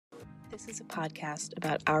This is a podcast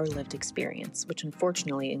about our lived experience, which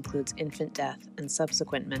unfortunately includes infant death and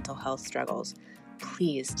subsequent mental health struggles.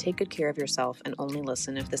 Please take good care of yourself and only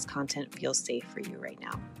listen if this content feels safe for you right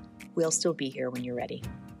now. We'll still be here when you're ready.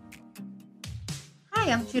 Hi,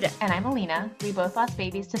 I'm Judith. And I'm Alina. We both lost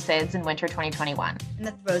babies to SIDS in winter 2021. In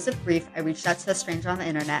the throes of grief, I reached out to a stranger on the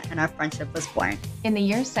internet and our friendship was born. In the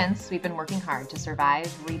years since, we've been working hard to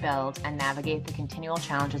survive, rebuild, and navigate the continual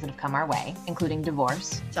challenges that have come our way, including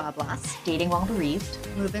divorce, job loss, dating while bereaved,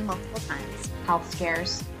 moving multiple times, health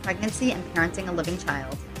scares, pregnancy and parenting a living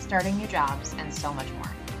child, starting new jobs, and so much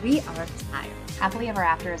more. We are tired. Happily ever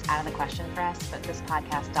after is out of the question for us, but this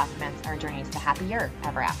podcast documents our journeys to happier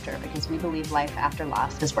ever after because we believe life after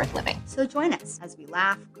loss is worth living. So join us as we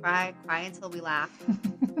laugh, cry until we laugh.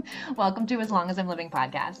 Welcome to As Long as I'm Living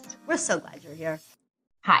podcast. We're so glad you're here.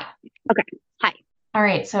 Hi. Okay. Hi. All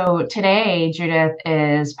right. So today, Judith,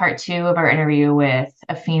 is part 2 of our interview with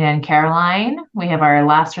Ephina and Caroline. We have our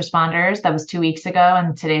last responders. That was 2 weeks ago.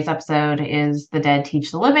 And today's episode is The Dead Teach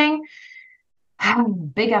the Living.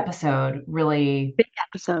 Big episode, really. Big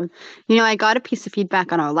episode. You know, I got a piece of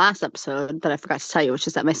feedback on our last episode that I forgot to tell you, which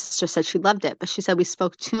is that my sister said she loved it, but she said we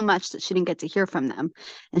spoke too much that she didn't get to hear from them.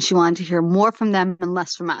 And she wanted to hear more from them and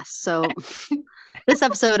less from us. So this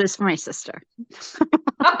episode is for my sister.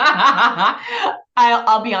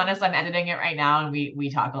 I'll be honest, I'm editing it right now, and we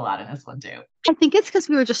talk a lot in this one too. I think it's because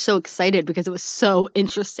we were just so excited because it was so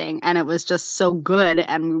interesting and it was just so good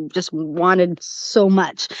and we just wanted so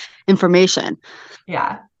much information.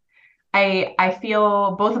 Yeah. I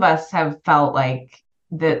feel both of us have felt like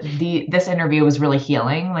this interview was really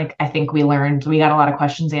healing. Like, I think we got a lot of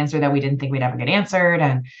questions answered that we didn't think we'd ever get answered.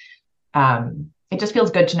 And it just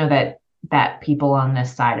feels good to know that people on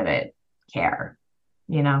this side of it care,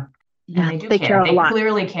 you know? Yeah, and they care. They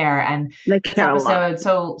clearly care. And they care a lot.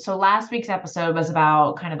 So last week's episode was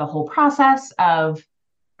about kind of the whole process of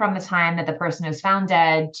from the time that the person is found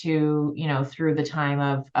dead to, you know, through the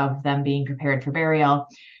time of them being prepared for burial.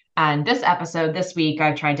 And this episode this week,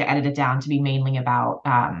 I tried to edit it down to be mainly about,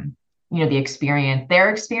 you know, their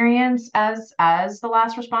experience as the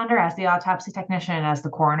last responder, as the autopsy technician, as the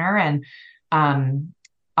coroner. And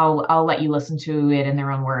I'll let you listen to it in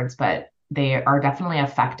their own words, but they are definitely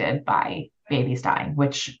affected by babies dying,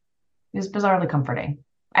 which is bizarrely comforting.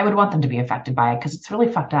 I would want them to be affected by it because it's really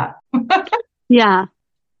fucked up. Yeah.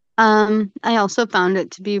 I also found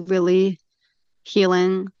it to be really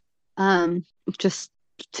healing, just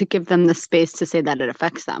to give them the space to say that it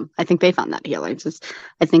affects them. I think they found that healing.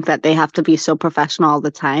 I think that they have to be so professional all the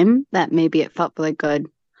time that maybe it felt really good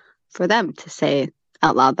for them to say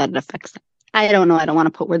out loud that it affects them. I don't know. I don't want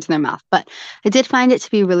to put words in their mouth, but I did find it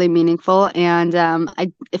to be really meaningful. And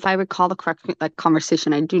if I recall the correct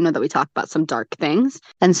conversation, I do know that we talked about some dark things.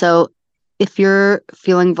 And so if you're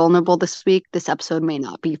feeling vulnerable this week, this episode may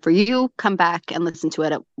not be for you. Come back and listen to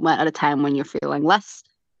it at a time when you're feeling less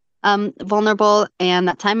vulnerable. And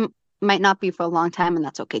that time might not be for a long time, and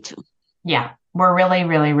that's okay too. Yeah, we're really,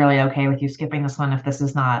 really, really okay with you skipping this one if this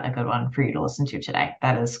is not a good one for you to listen to today.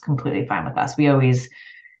 That is completely fine with us. We always...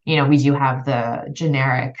 You know, we do have the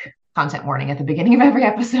generic content warning at the beginning of every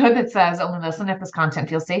episode that says, only listen if this content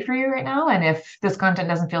feels safe for you right now. And if this content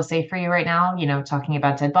doesn't feel safe for you right now, you know, talking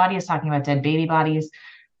about dead bodies, talking about dead baby bodies,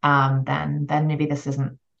 then maybe this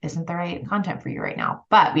isn't the right content for you right now.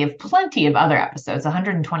 But we have plenty of other episodes,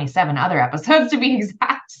 127 other episodes to be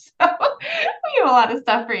exact. So we have a lot of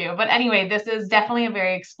stuff for you. But anyway, this is definitely a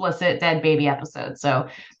very explicit dead baby episode. So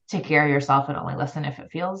take care of yourself and only listen if it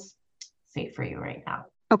feels safe for you right now.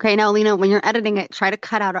 Okay, now, Lena, when you're editing it, try to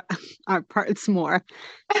cut out our parts more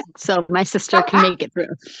so my sister can make it through.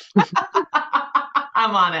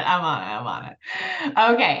 I'm on it.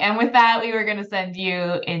 Okay, and with that, we were going to send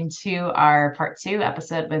you into our part 2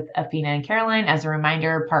 episode with Ephina and Caroline. As a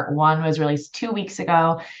reminder, part 1 was released 2 weeks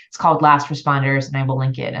ago. It's called Last Responders, and I will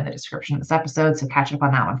link it in the description of this episode, so catch up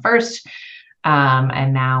on that one first.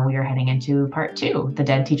 And now we are heading into part 2, The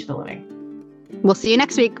Dead Teach the Living. We'll see you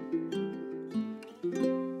next week.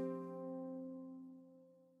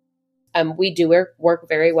 We do work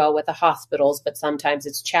very well with the hospitals, but sometimes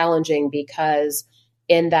it's challenging because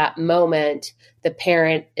in that moment, the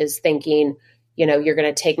parent is thinking, you know, you're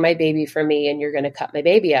going to take my baby from me and you're going to cut my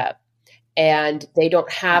baby up. And they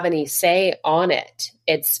don't have any say on it.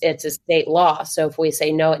 It's a state law. So if we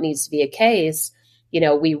say, no, it needs to be a case, you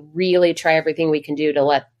know, we really try everything we can do to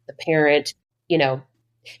let the parent, you know,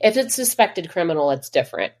 if it's suspected criminal, it's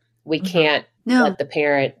different. We can't let the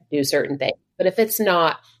parent do certain things. But if it's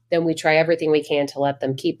not, then we try everything we can to let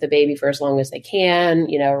them keep the baby for as long as they can,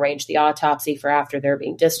 you know, arrange the autopsy for after they're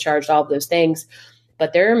being discharged, all of those things.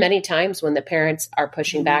 But there are many times when the parents are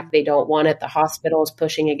pushing back. They don't want it. The hospital is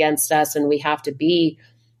pushing against us, and we have to be,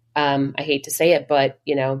 I hate to say it, but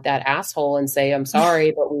that asshole and say, I'm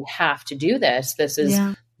sorry, but we have to do this. This is,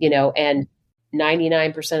 and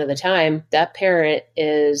 99% of the time that parent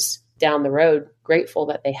is down the road grateful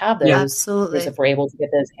that they have those. Yeah, absolutely. If we're able to get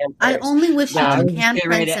those handprints. I only wish you took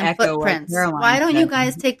handprints and footprints. Why don't you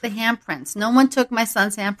guys take the handprints? No one took my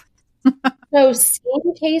son's handprints. So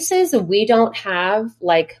scene cases, we don't have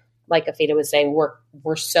like Ephina was saying,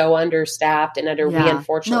 we're so understaffed and we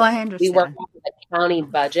unfortunately, no, I understand. We work off of the county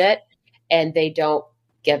budget and they don't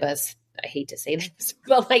give us, I hate to say this,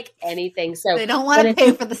 but like anything. So they don't want to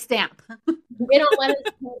pay for the stamp. They don't let us.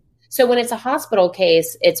 So when it's a hospital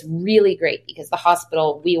case, it's really great because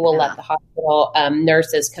we will let the hospital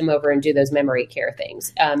nurses come over and do those memory care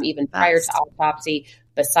things, even prior to autopsy,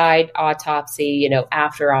 beside autopsy,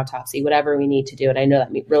 after autopsy, whatever we need to do. And I know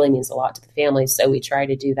that really means a lot to the families. So we try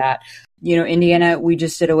to do that. Indiana, we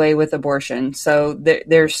just did away with abortion. So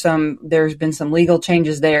there's been some legal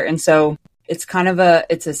changes there. And so it's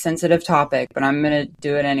it's a sensitive topic, but I'm going to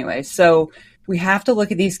do it anyway. So we have to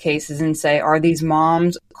look at these cases and say, are these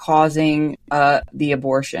moms causing the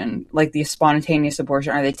abortion, like the spontaneous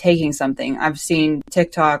abortion? Are they taking something? I've seen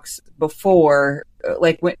TikToks before,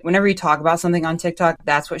 like whenever you talk about something on TikTok,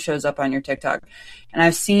 that's what shows up on your TikTok. And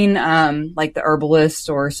I've seen like the herbalist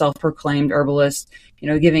or self-proclaimed herbalist,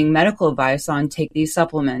 giving medical advice on take these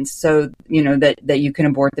supplements so, that you can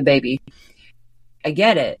abort the baby. I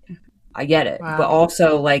get it. Wow. But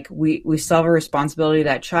also like we still have a responsibility to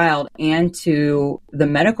that child and to the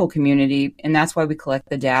medical community. And that's why we collect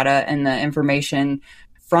the data and the information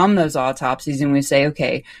from those autopsies. And we say,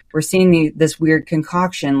 okay, we're seeing this weird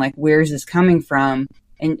concoction, like where's this coming from?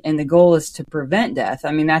 And the goal is to prevent death.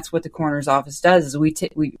 I mean, that's what the coroner's office does is we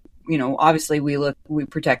obviously we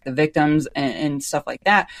protect the victims and stuff like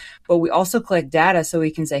that, but we also collect data so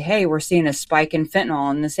we can say, hey, we're seeing a spike in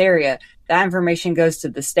fentanyl in this area. That information goes to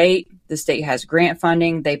the state. The state has grant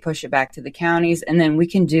funding. They push it back to the counties. And then we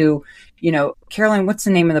can do, Caroline, what's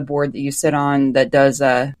the name of the board that you sit on that does?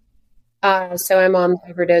 So I'm on the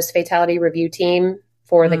overdose fatality review team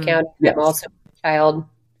for the county. Yes. I'm also on the child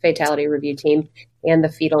fatality review team and the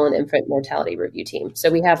fetal and infant mortality review team. So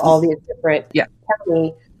we have all these different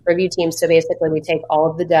county review teams. So basically we take all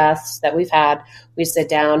of the deaths that we've had. We sit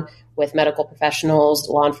down with medical professionals,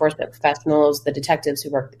 law enforcement professionals, the detectives who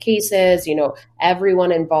work the cases,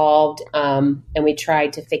 everyone involved. And we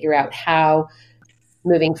tried to figure out how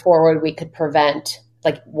moving forward we could prevent,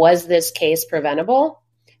 like, was this case preventable?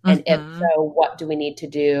 And if so, what do we need to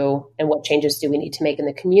do? And what changes do we need to make in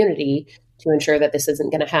the community to ensure that this isn't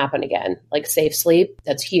going to happen again? Like safe sleep,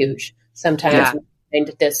 that's huge. Sometimes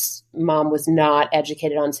this mom was not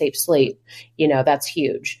educated on safe sleep. That's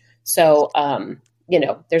huge. So,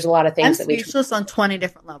 there's a lot of things I'm speechless on 20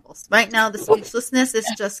 different levels. Right now, the speechlessness is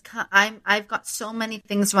just, I've got so many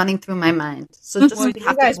things running through my mind. So just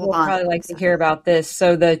you guys will probably like to hear about this.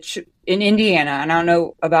 So in Indiana, and I don't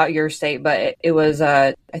know about your state, but it was,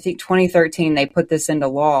 I think 2013, they put this into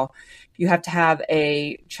law. You have to have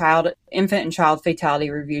a infant and child fatality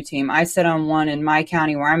review team. I sit on one in my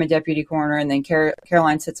county where I'm a deputy coroner, and then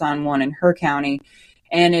Caroline sits on one in her county.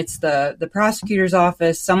 And it's the prosecutor's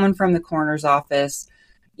office, someone from the coroner's office,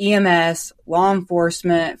 EMS, law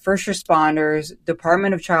enforcement, first responders,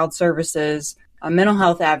 Department of Child Services, a mental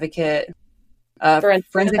health advocate,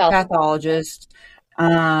 forensic pathologist.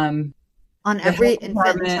 On every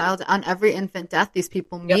infant death, these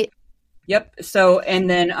people meet. Yep. So, and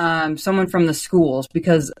then someone from the schools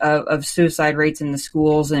because of suicide rates in the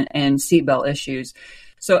schools and seatbelt issues.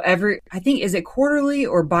 So I think, is it quarterly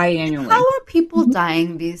or biannually? How are people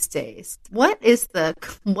dying these days? What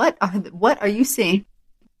are you seeing?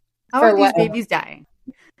 How are these babies dying?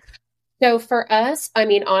 So for us, I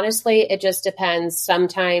mean, honestly, it just depends.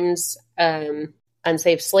 Sometimes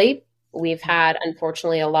unsafe sleep. We've had,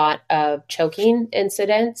 unfortunately, a lot of choking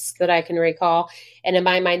incidents that I can recall. And in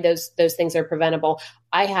my mind, those things are preventable.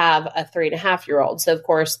 I have a 3.5-year-old. So, of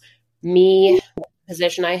course, the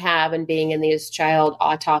position I have and being in these child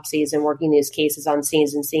autopsies and working these cases on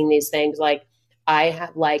scenes and seeing these things, like I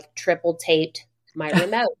have like triple taped my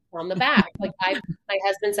remote on the back. Like my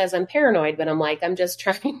husband says I'm paranoid, but I'm like, I'm just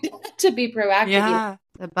trying to be proactive. Yeah.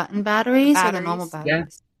 The button batteries or the normal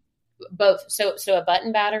batteries? Yeah. Both. So a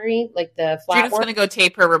button battery, like the flat Judith's going to go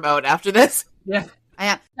tape her remote after this. Yeah.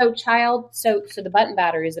 So the button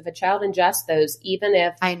batteries, if a child ingests those, even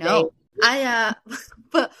if I know.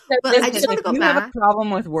 But I just want to go back. If you have a problem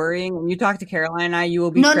with worrying, when you talk to Caroline and I, you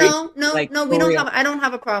will be No, we don't have. I don't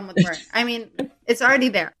have a problem with worrying. I mean, it's already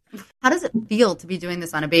there. how does it feel to be doing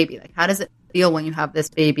this on a baby? Like, how does it feel when you have this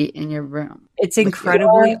baby in your room? It's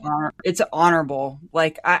incredibly, it's honorable.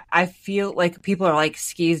 Like, I feel like people are like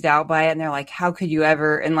skeezed out by it and they're like, how could you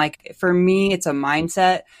ever? And like, for me, it's a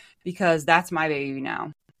mindset because that's my baby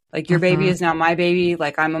now. Like, your baby is now my baby.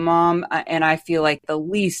 Like, I'm a mom, and I feel like the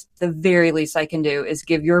very least I can do is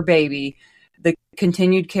give your baby the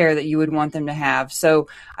continued care that you would want them to have. So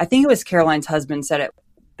I think it was Caroline's husband said it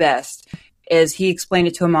best, is he explained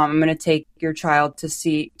it to a mom, I'm going to take your child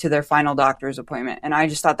to their final doctor's appointment. And I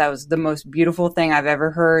just thought that was the most beautiful thing I've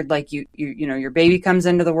ever heard. Like, you know, your baby comes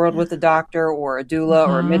into the world with a doctor or a doula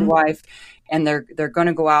or a midwife, and they're going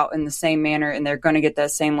to go out in the same manner, and they're going to get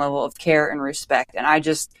that same level of care and respect. And I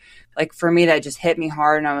just, like, for me, that just hit me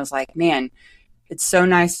hard. And I was like, man, it's so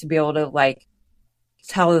nice to be able to, like,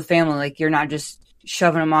 tell the family, like, you're not just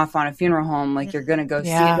shoving them off on a funeral home. Like, you're going to go see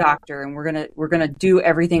a doctor, and we're going to do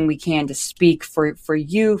everything we can to speak for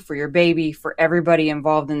you, for your baby, for everybody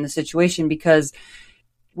involved in the situation. Because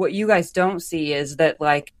what you guys don't see is that,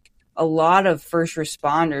 like, a lot of first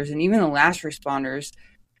responders and even the last responders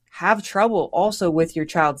have trouble also with your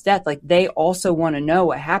child's death. Like, they also want to know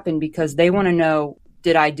what happened because they want to know,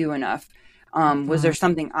 did I do enough? Was there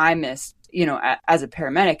something I missed? You know, as a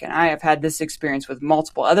paramedic, and I have had this experience with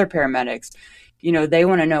multiple other paramedics, you know, they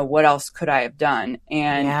want to know, what else could I have done?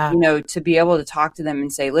 And, you know, to be able to talk to them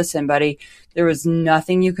and say, listen, buddy, there was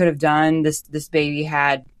nothing you could have done. This baby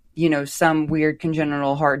had, you know, some weird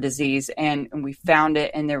congenital heart disease, and we found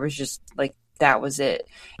it, and there was just, like, that was it.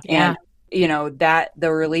 And, you know, that the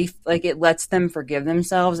relief, like, it lets them forgive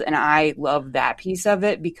themselves. And I love that piece of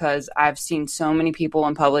it because I've seen so many people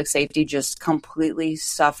in public safety just completely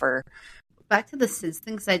suffer. Back to the SIDS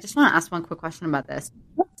thing, because I just want to ask one quick question about this.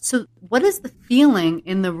 So what is the feeling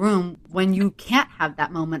in the room when you can't have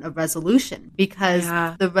that moment of resolution? Because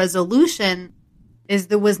the resolution is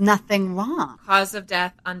there was nothing wrong. Cause of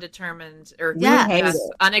death undetermined, or death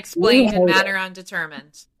unexplained and matter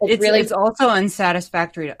undetermined. It's also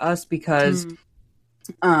unsatisfactory to us because,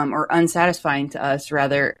 or unsatisfying to us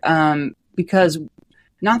rather, because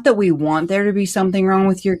not that we want there to be something wrong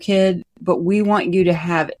with your kid, but we want you to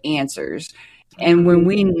have answers. And when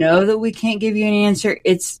we know that we can't give you an answer,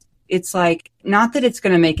 it's like, not that it's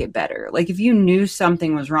going to make it better. Like, if you knew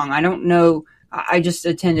something was wrong, I don't know. I just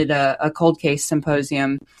attended a cold case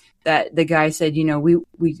symposium that the guy said, you know,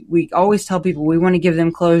 we always tell people we want to give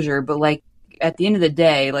them closure, but, like, at the end of the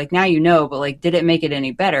day, like, now you know, but, like, did it make it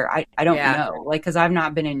any better? I don't know, like, because I've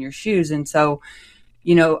not been in your shoes. And so,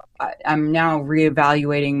 you know, I'm now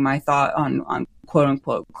reevaluating my thought on quote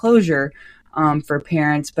unquote closure for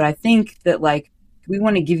parents. But I think that, like, we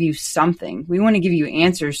want to give you something. We want to give you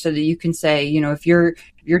answers so that you can say, you know, if you're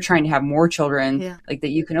trying to have more children, like, that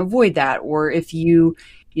you can avoid that. Or if you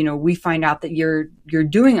know, we find out that you're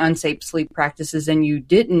doing unsafe sleep practices and you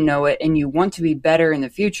didn't know it and you want to be better in the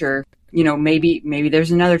future, you know, maybe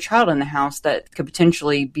there's another child in the house that could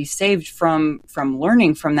potentially be saved from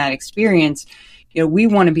learning from that experience. You know, we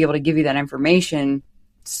want to be able to give you that information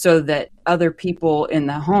so that other people in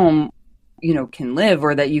the home, you know, can live,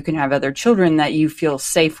 or that you can have other children that you feel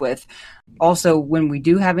safe with. Also, when we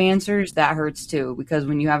do have answers, that hurts too, because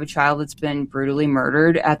when you have a child that's been brutally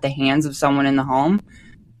murdered at the hands of someone in the home,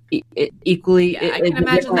 I can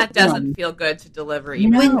imagine that doesn't feel good to deliver,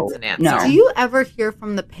 even if it's an answer. No. Do you ever hear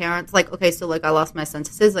from the parents, like, okay, so, like, I lost my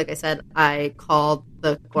senses. Like I said, I called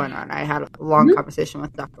the coroner and I had a long conversation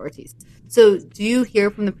with Dr. Ortiz. So do you hear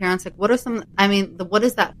from the parents, like, what does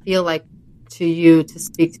that feel like to you to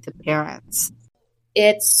speak to parents?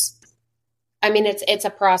 It's a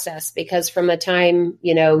process, because from the time,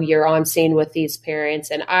 you know, you're on scene with these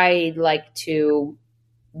parents, and I like to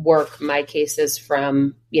work my cases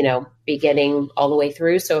from, you know, beginning all the way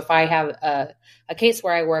through. So if I have a case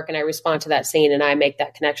where I work and I respond to that scene and I make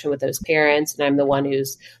that connection with those parents, and I'm the one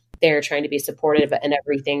who's there trying to be supportive and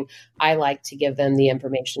everything, I like to give them the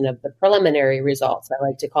information of the preliminary results. I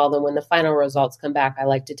like to call them when the final results come back. I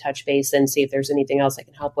like to touch base and see if there's anything else I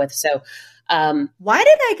can help with. So why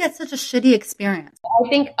did I get such a shitty experience? I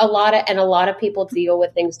think a lot of people deal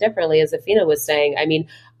with things differently, as Ephina was saying. I mean,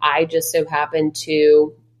 I just so happen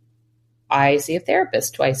to, I see a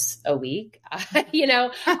therapist twice a week. You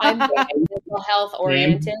know, I'm mental health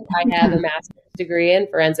oriented. I have a master's degree in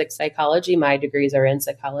forensic psychology. My degrees are in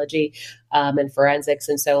psychology and forensics.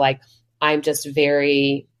 And so, like, I'm just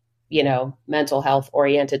very, you know, mental health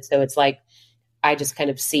oriented. So it's like, I just kind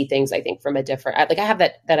of see things, I think, from a different, like, I have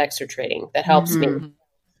that extra training that helps me.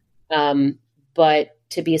 But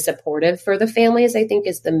to be supportive for the families, I think,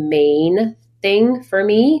 is the main thing for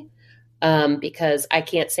me. Because I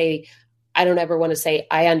can't say, I don't ever want to say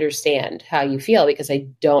I understand how you feel, because I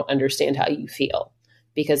don't understand how you feel,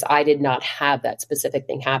 because I did not have that specific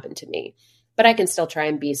thing happen to me. But I can still try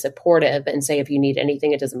and be supportive and say, if you need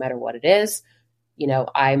anything, it doesn't matter what it is,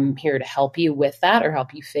 I'm here to help you with that or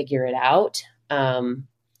help you figure it out.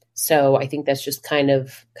 So I think that's just kind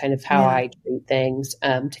of how I treat things,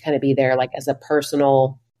 to kind of be there like as a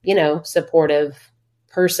personal, supportive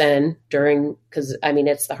person because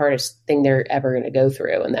it's the hardest thing they're ever going to go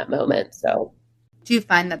through in that moment. So do you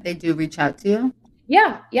find that they do reach out to you?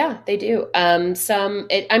 Yeah, they do.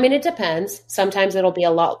 It depends. Sometimes it'll be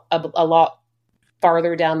a lot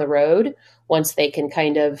farther down the road once they can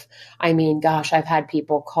kind of, I've had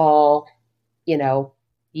people call,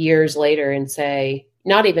 years later and say,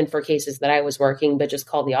 not even for cases that I was working, but just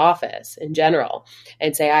call the office in general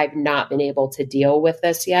and say, I've not been able to deal with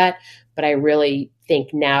this yet, but I really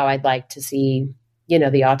think now I'd like to see,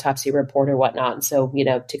 the autopsy report or whatnot. And so,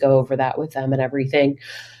 to go over that with them and everything.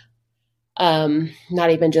 Not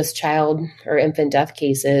even just child or infant death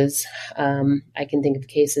cases. I can think of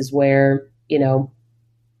cases where,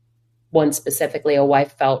 one specifically, a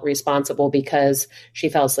wife felt responsible because she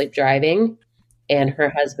fell asleep driving and her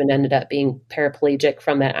husband ended up being paraplegic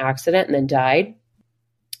from that accident and then died.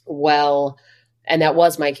 Well, and that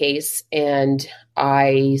was my case. And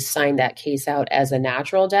I signed that case out as a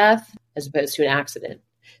natural death as opposed to an accident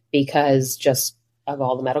because just of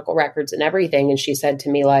all the medical records and everything. And she said to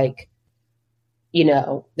me, like,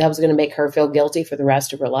 that was going to make her feel guilty for the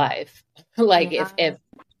rest of her life. If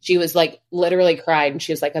she was like literally cried and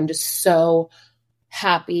she was like, I'm just so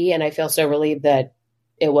happy. And I feel so relieved that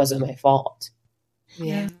it wasn't my fault.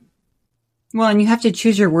 Yeah. Well, and you have to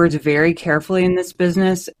choose your words very carefully in this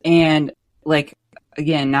business. And like,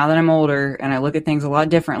 again, now that I'm older and I look at things a lot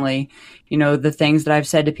differently, the things that I've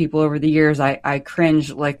said to people over the years, I cringe,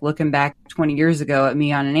 like looking back 20 years ago at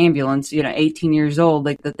me on an ambulance, 18 years old,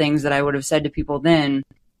 like the things that I would have said to people then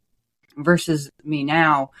versus me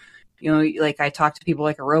now, like I talked to people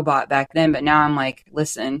like a robot back then, but now I'm like,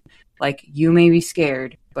 listen, like you may be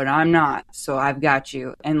scared, but I'm not. So I've got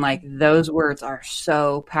you. And like those words are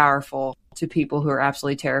so powerful to people who are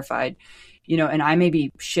absolutely terrified. And I may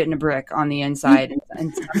be shitting a brick on the inside,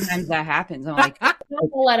 and sometimes that happens. I'm like,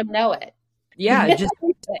 we'll let them know it. Yeah,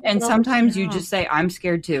 and sometimes you just say, I'm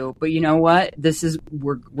scared too, but you know what?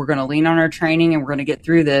 We're going to lean on our training and we're going to get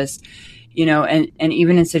through this, and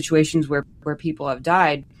even in situations where people have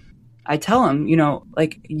died, I tell them,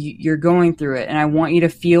 you're going through it and I want you to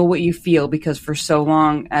feel what you feel, because for so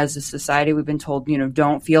long as a society, we've been told,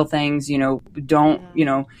 don't feel things, don't,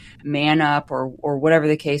 man up or whatever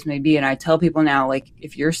the case may be. And I tell people now, like,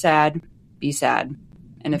 if you're sad, be sad.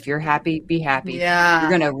 And if you're happy, be happy. Yeah. You're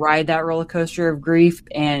going to ride that roller coaster of grief.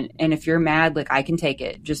 And if you're mad, like I can take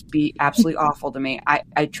it. Just be absolutely awful to me.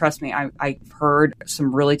 I trust me. I've heard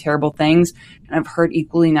some really terrible things and I've heard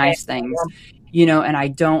equally nice things, and I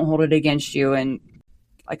don't hold it against you. And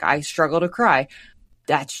like, I struggle to cry.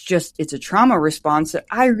 It's a trauma response that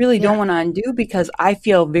I really don't want to undo, because I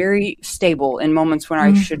feel very stable in moments when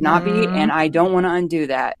I should not be. And I don't want to undo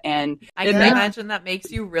that. And I can imagine that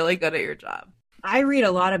makes you really good at your job. I read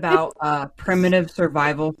a lot about primitive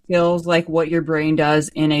survival skills, like what your brain does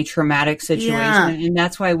in a traumatic situation. Yeah. And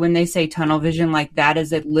that's why when they say tunnel vision, like that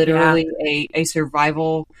is literally a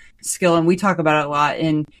survival skill. And we talk about it a lot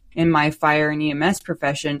in my fire and EMS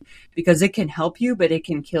profession, because it can help you, but it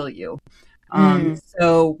can kill you.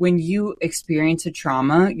 So when you experience a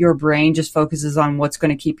trauma, your brain just focuses on what's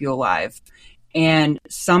going to keep you alive. And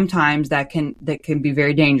sometimes that can be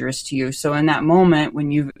very dangerous to you. So in that moment,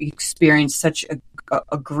 when you've experienced such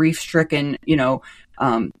a grief-stricken,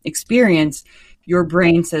 experience, your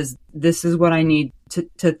brain says, this is what I need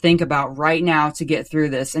to think about right now to get through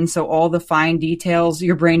this. And so all the fine details,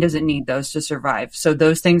 your brain doesn't need those to survive. So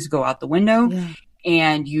those things go out the window,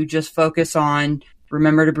 and you just focus on,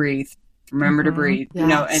 remember to breathe. Remember to breathe,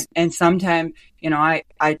 yes. And sometimes,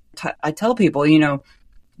 I tell people,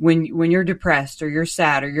 when you're depressed or you're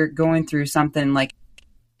sad or you're going through something, like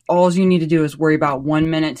all you need to do is worry about 1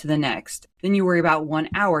 minute to the next. Then you worry about 1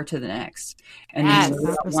 hour to the next, and then you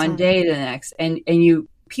worry about 1 day to the next. And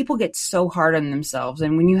people get so hard on themselves.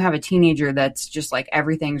 And when you have a teenager that's just like,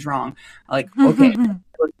 everything's wrong, like, okay,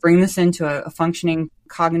 let's bring this into a functioning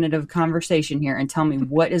cognitive conversation here and tell me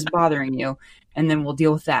what is bothering you. And then we'll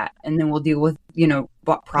deal with that. And then we'll deal with,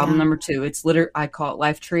 problem number 2. It's I call it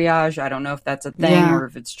life triage. I don't know if that's a thing or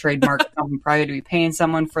if it's trademarked. I'm probably to be paying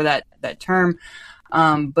someone for that term.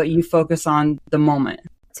 But you focus on the moment.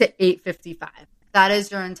 To 8:55. That is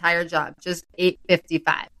your entire job. Just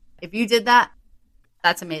 8:55. If you did that,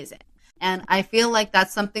 that's amazing. And I feel like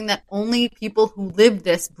that's something that only people who live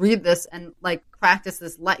this, breathe this, and like practice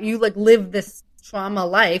this, you like live this trauma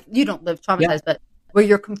life. You don't live traumatized, but where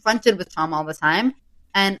you're confronted with trauma all the time.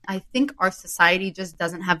 And I think our society just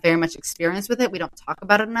doesn't have very much experience with it. We don't talk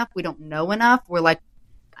about it enough. We don't know enough. We're like,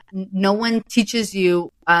 no one teaches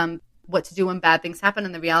you what to do when bad things happen.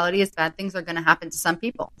 And the reality is bad things are going to happen to some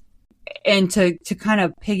people. And to kind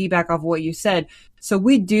of piggyback off what you said, so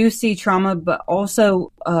we do see trauma, but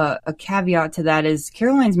also a caveat to that is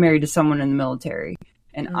Caroline's married to someone in the military,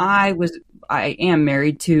 and I am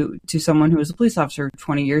married to someone who was a police officer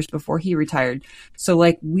 20 years before he retired. So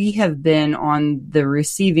like we have been on the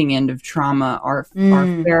receiving end of trauma our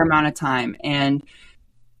fair amount of time, and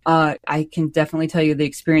I can definitely tell you the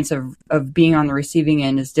experience of being on the receiving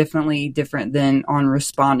end is definitely different than on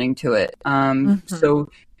responding to it. So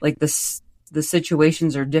like the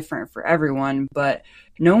situations are different for everyone, but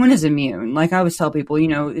no one is immune. Like I always tell people,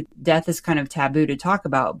 death is kind of taboo to talk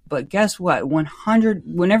about, but guess what?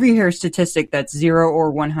 Whenever you hear a statistic that's 0 or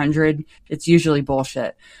 100, it's usually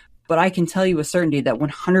bullshit. But I can tell you with certainty that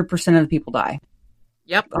 100% of the people die.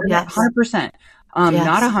 Yep. 100%.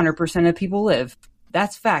 Not 100% of people live.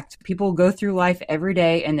 That's fact. People go through life every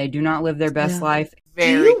day and they do not live their best life.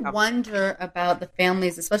 Do you wonder about the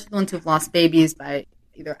families, especially the ones who've lost babies by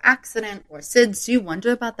either accident or SIDS? Do you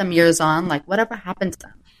wonder about them years on? Like, whatever happened to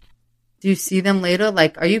them? Do you see them later?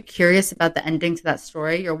 Like, are you curious about the ending to that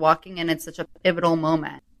story? You're walking in at such a pivotal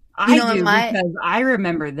moment. Because I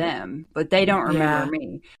remember them, but they don't remember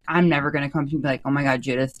me. I'm never going to come to you and be like, oh my God,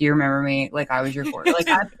 Judith, do you remember me? Like I was your court. Like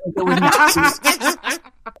it would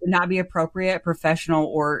not be appropriate, professional,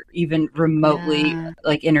 or even remotely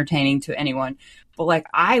like entertaining to anyone. But like,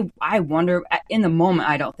 I wonder in the moment,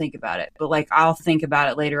 I don't think about it, but like, I'll think about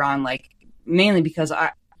it later on, like mainly because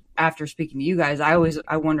after speaking to you guys, I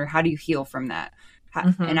wonder, how do you heal from that?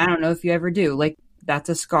 And I don't know if you ever do. Like, that's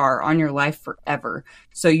a scar on your life forever.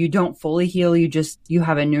 So you don't fully heal. You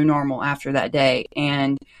have a new normal after that day.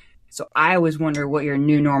 And so I always wonder what your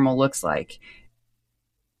new normal looks like.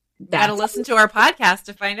 You got to listen to our podcast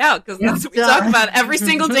to find out, because that's what we talk about every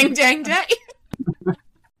single dang day.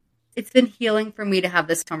 It's been healing for me to have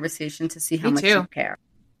this conversation, to see how much you care.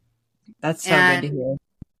 That's so good to hear.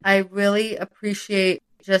 I really appreciate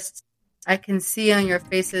I can see on your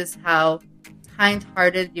faces how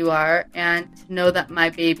kind-hearted you are, and to know that my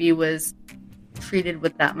baby was treated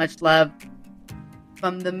with that much love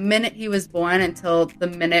from the minute he was born until the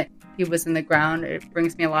minute he was in the ground. It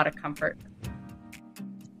brings me a lot of comfort.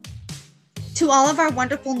 To all of our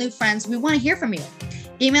wonderful new friends, we want to hear from you.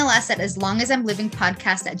 Email us at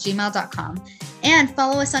aslongasimlivingpodcast@gmail.com and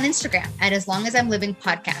follow us on Instagram at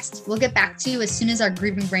aslongasimlivingpodcast. We'll get back to you as soon as our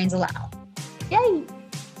grieving brains allow. Yay!